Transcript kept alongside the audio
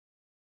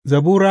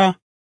Zabura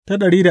ta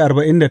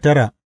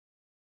 149.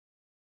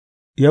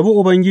 Yabi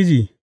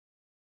Ubangiji.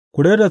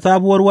 Ku rera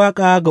sabuwar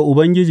waƙa ga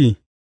Ubangiji,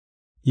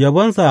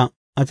 yabonsa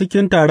a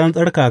cikin taron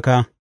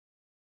tsarkaka;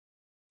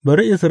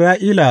 bari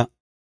Isra'ila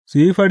su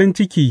yi farin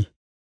ciki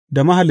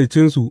da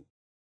Mahaliccinsu,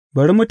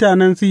 bari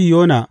mutanen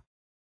Sihiyona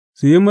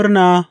su yi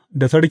murna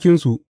da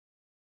Sarkinsu;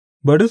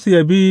 bari su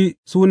yabi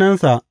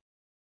sunansa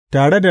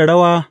tare da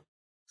rawa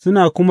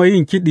suna kuma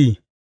yin kiɗi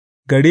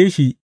gare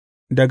shi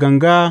da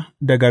ganga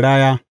da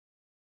garaya.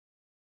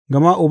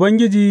 Gama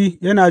Ubangiji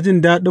yana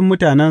jin daɗin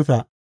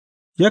mutanensa,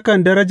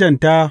 yakan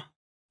darjanta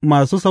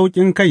masu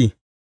sauƙinkai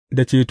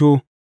da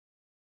ceto.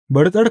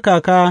 Bari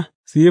tsarkaka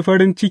su yi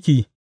farin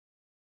ciki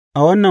a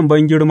wannan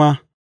bangirma,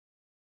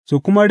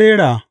 su kuma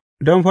rera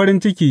don farin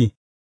ciki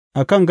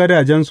a kan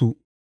gadajensu;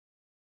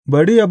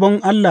 bari yabon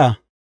Allah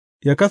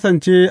yă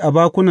kasance a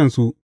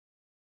bakunansu,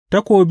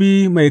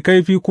 takobi mai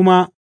kaifi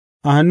kuma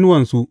a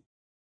hannuwansu,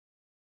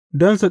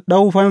 don su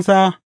ɗau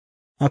fansa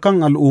a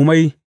kan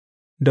al'ummai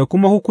da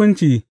kuma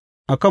hukunci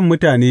a kan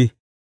mutane,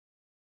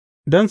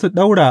 don su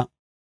ɗaura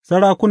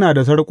sarakuna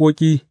da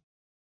sarƙoƙi,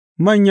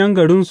 manyan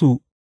garinsu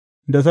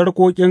da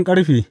sarƙoƙin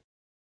ƙarfe,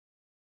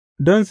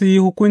 don su yi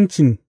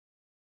hukuncin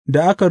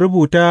da aka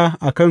rubuta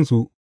a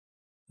kansu.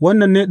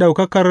 Wannan ne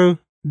ɗaukakar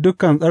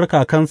dukan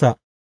tsarkakansa.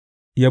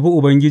 Yabi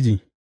Ubangiji.